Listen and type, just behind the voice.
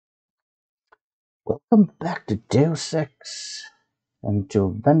Welcome back to Deus Ex and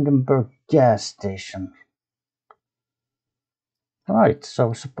to Vandenberg gas station. Right, so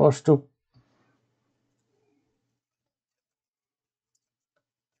we're supposed to.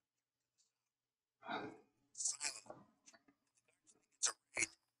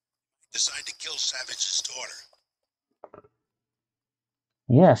 Decide to kill Savage's daughter.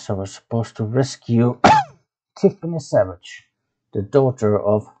 Yeah, so we're supposed to rescue Tiffany Savage, the daughter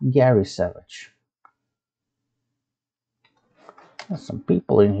of Gary Savage. There's some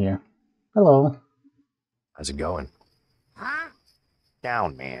people in here. Hello. How's it going?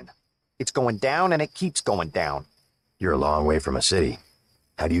 Down, man. It's going down and it keeps going down. You're a long way from a city.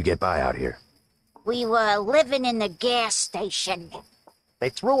 How do you get by out here? We were living in the gas station. They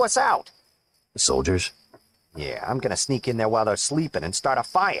threw us out. The soldiers? Yeah, I'm gonna sneak in there while they're sleeping and start a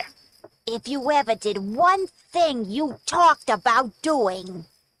fire. if you ever did one thing you talked about doing.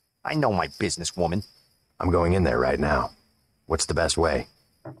 I know my business, woman. I'm going in there right now. What's the best way?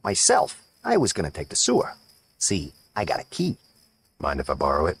 Myself, I was gonna take the sewer. See, I got a key. Mind if I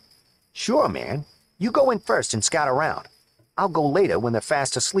borrow it? Sure, man. You go in first and scout around. I'll go later when they're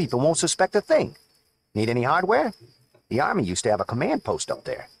fast asleep and won't suspect a thing. Need any hardware? The Army used to have a command post up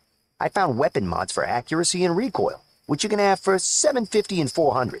there. I found weapon mods for accuracy and recoil, which you can have for $750 and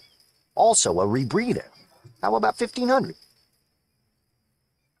 $400. Also a rebreather. How about $1,500?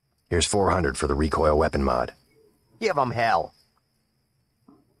 Here's $400 for the recoil weapon mod. Give 'em hell.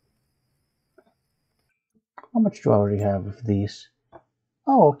 How much do I already have of these?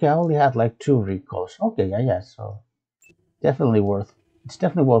 Oh, okay, I only had like 2 recoils. Okay, yeah, so definitely worth. It's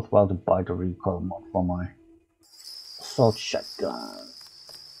definitely worthwhile to buy the recoil mod for my assault shotgun.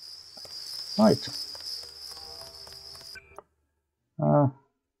 Right. Uh,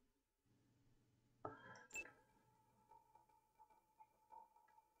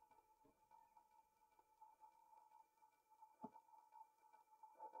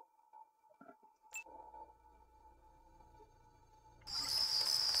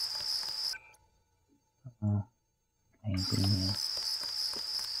 maybe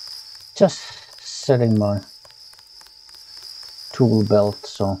just setting my tool belt,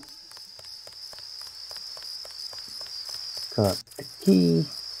 so got the key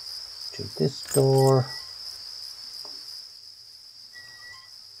to this door.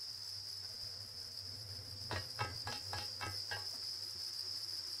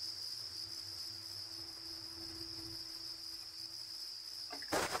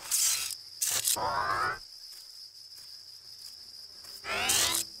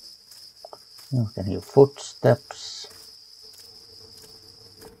 You can hear footsteps.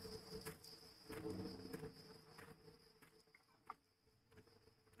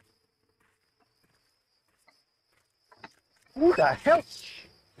 Who the hell?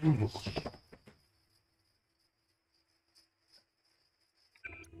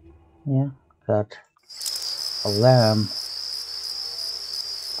 Yeah, got a lamb.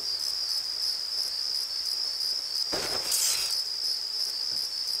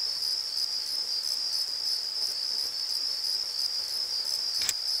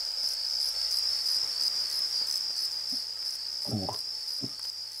 Oh,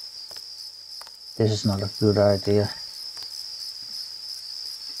 this is not a good idea.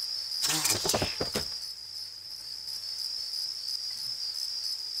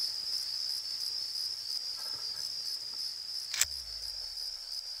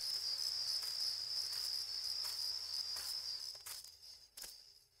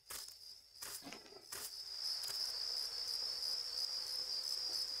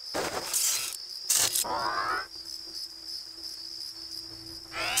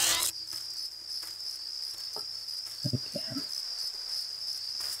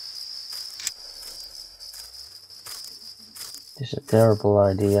 This is a terrible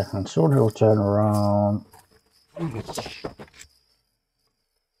idea, and soon he'll turn around.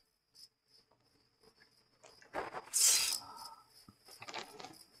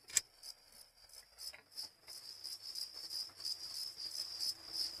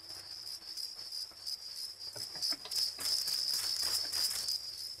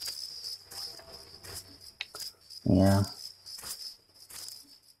 Yeah.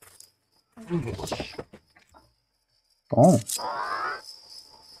 Oh.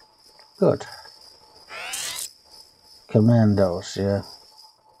 Good. Commandos, yeah.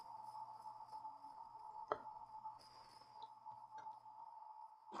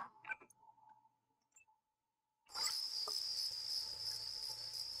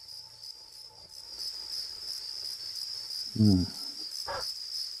 Hmm.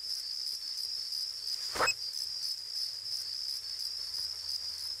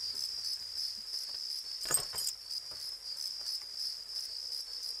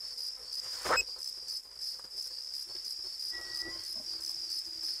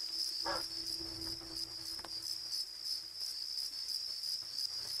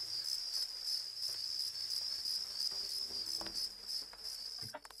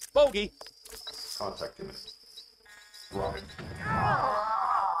 bogey. Contact imminent. Robbing.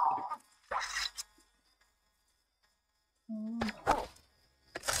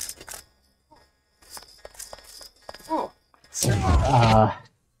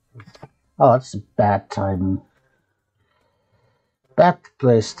 Oh, it's a bad timing. Bad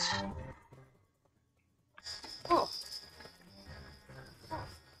placed.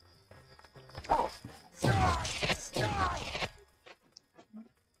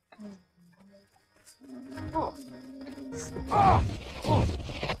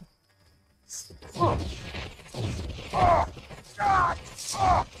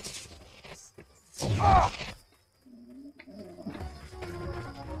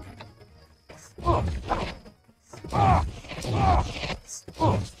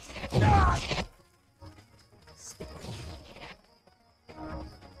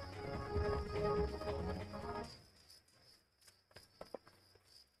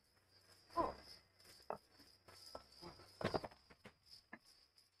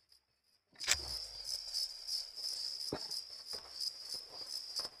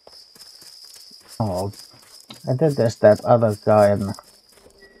 Oh, and then there's that other guy and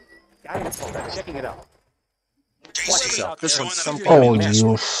Guidance folder. Checking it out. JC, This showing one's them some if kind you of oh, have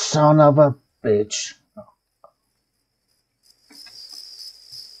you son of a bitch.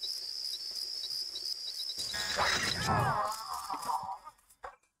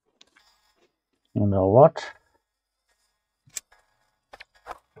 You know what?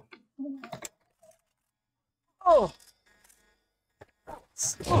 Oh.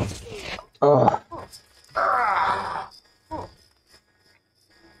 Ugh.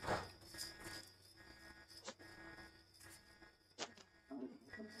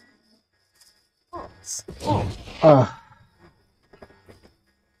 Ugh.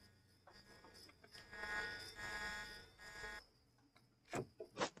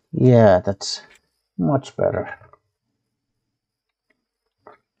 Yeah, that's much better.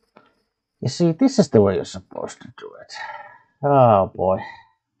 You see, this is the way you're supposed to do it. Oh boy.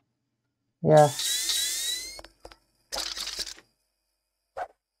 Yeah.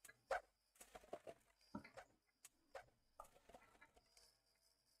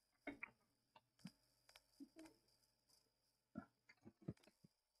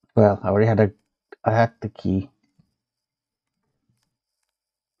 Well, I had the key.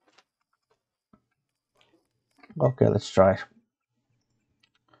 Okay, let's try it.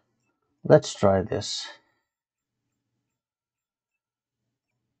 Let's try this.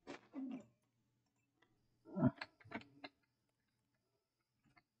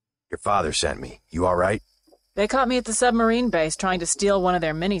 Your father sent me. You all right? They caught me at the submarine base trying to steal one of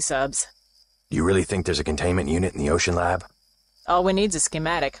their mini-subs. You really think there's a containment unit in the ocean lab? All we need's a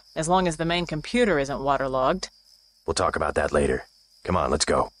schematic, as long as the main computer isn't waterlogged. We'll talk about that later. Come on, let's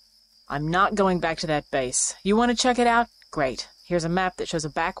go. I'm not going back to that base. You want to check it out? Great. Here's a map that shows a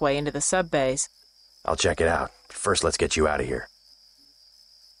back way into the sub-base. I'll check it out. First, let's get you out of here.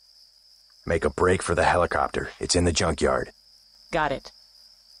 Make a break for the helicopter. It's in the junkyard. Got it.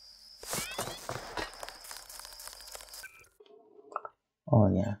 Oh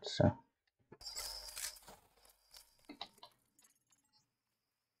yeah, so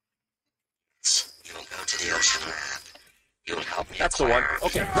You'll go to the ocean lab. You'll help me That's the one. acquire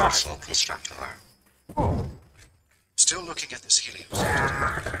Okay, a got it. universal constructor. Still looking at this helium.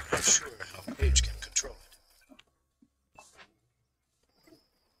 Not sure how Page can control it.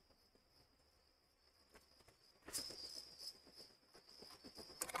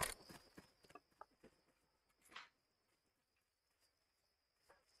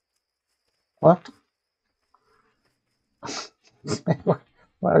 what?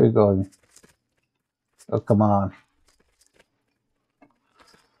 Where are you going? Oh, come on.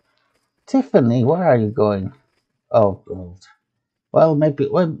 Tiffany, where are you going? Oh, God. Well, maybe,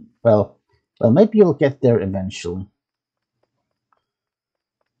 well, maybe you'll get there eventually.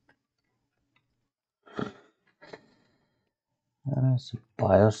 It's a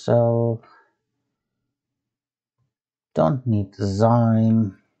biocell. Don't need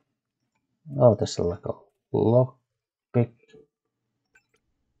Zyme. Oh, there's like a lockpick.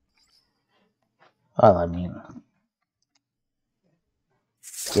 Well, I mean,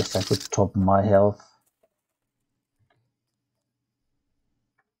 guess I could top my health.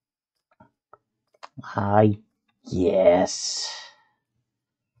 I guess.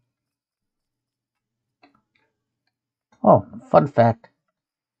 Oh, fun fact.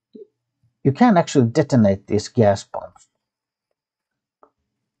 You can actually detonate these gas bombs.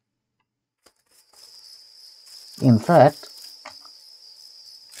 In fact,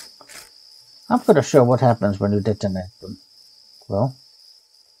 I'm going to show what happens when you detonate them. Well,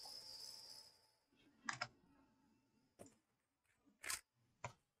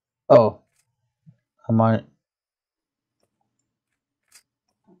 Oh, am I?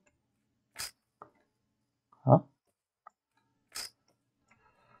 Huh?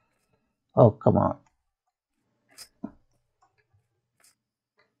 Oh, come on.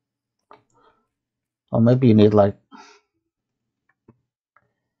 Or maybe you need like.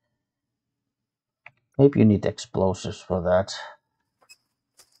 Maybe you need explosives for that.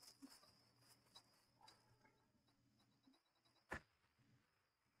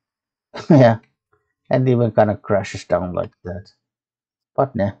 Yeah, and even kind of crashes down like that.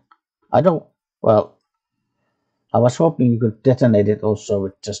 But nah, I don't. Well, I was hoping you could detonate it also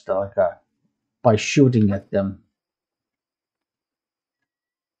with just like by shooting at them.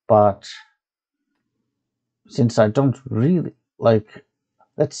 But since I don't really like,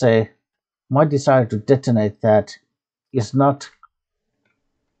 let's say, my desire to detonate that is not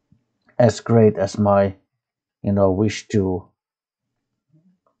as great as my, wish to.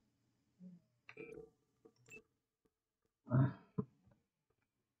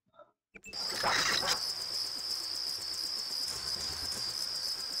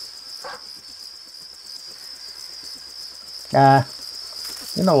 Ah,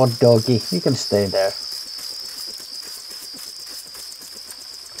 you know what, doggy, you can stay there.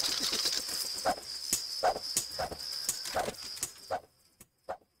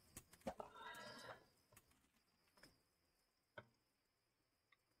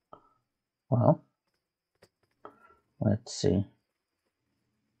 Well, let's see.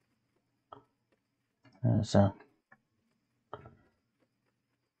 So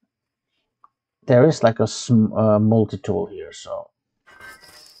there is like a multi-tool here, so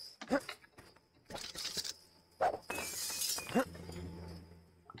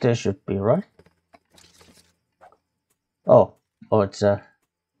there should be, right? Oh, it's a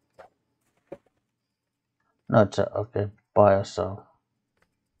no, it's a okay bio, so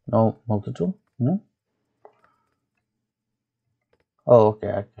no multi-tool. No. Oh,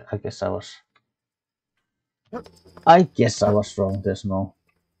 okay. I guess I was. I guess I was wrong. There's no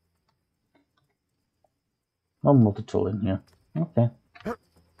multi-tool in here. Okay.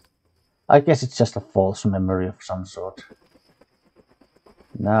 I guess it's just a false memory of some sort.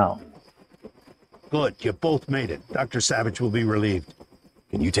 Now. Good, you both made it. Dr. Savage will be relieved.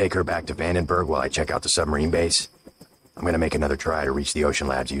 Can you take her back to Vandenberg while I check out the submarine base? I'm gonna make another try to reach the Ocean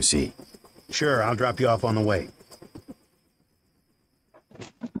Labs UC. Sure, I'll drop you off on the way.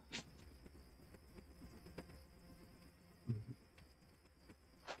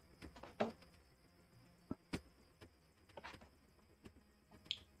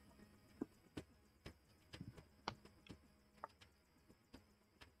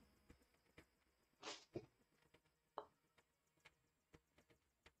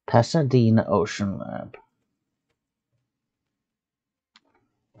 Pasadena Ocean Lab.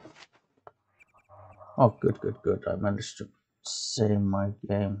 Oh, good. I managed to save my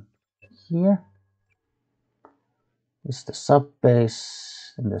game here. This is the sub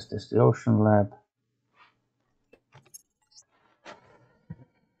base, and this is the Ocean Lab.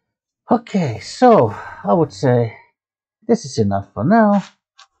 Okay, so I would say this is enough for now.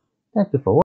 Thank you for watching.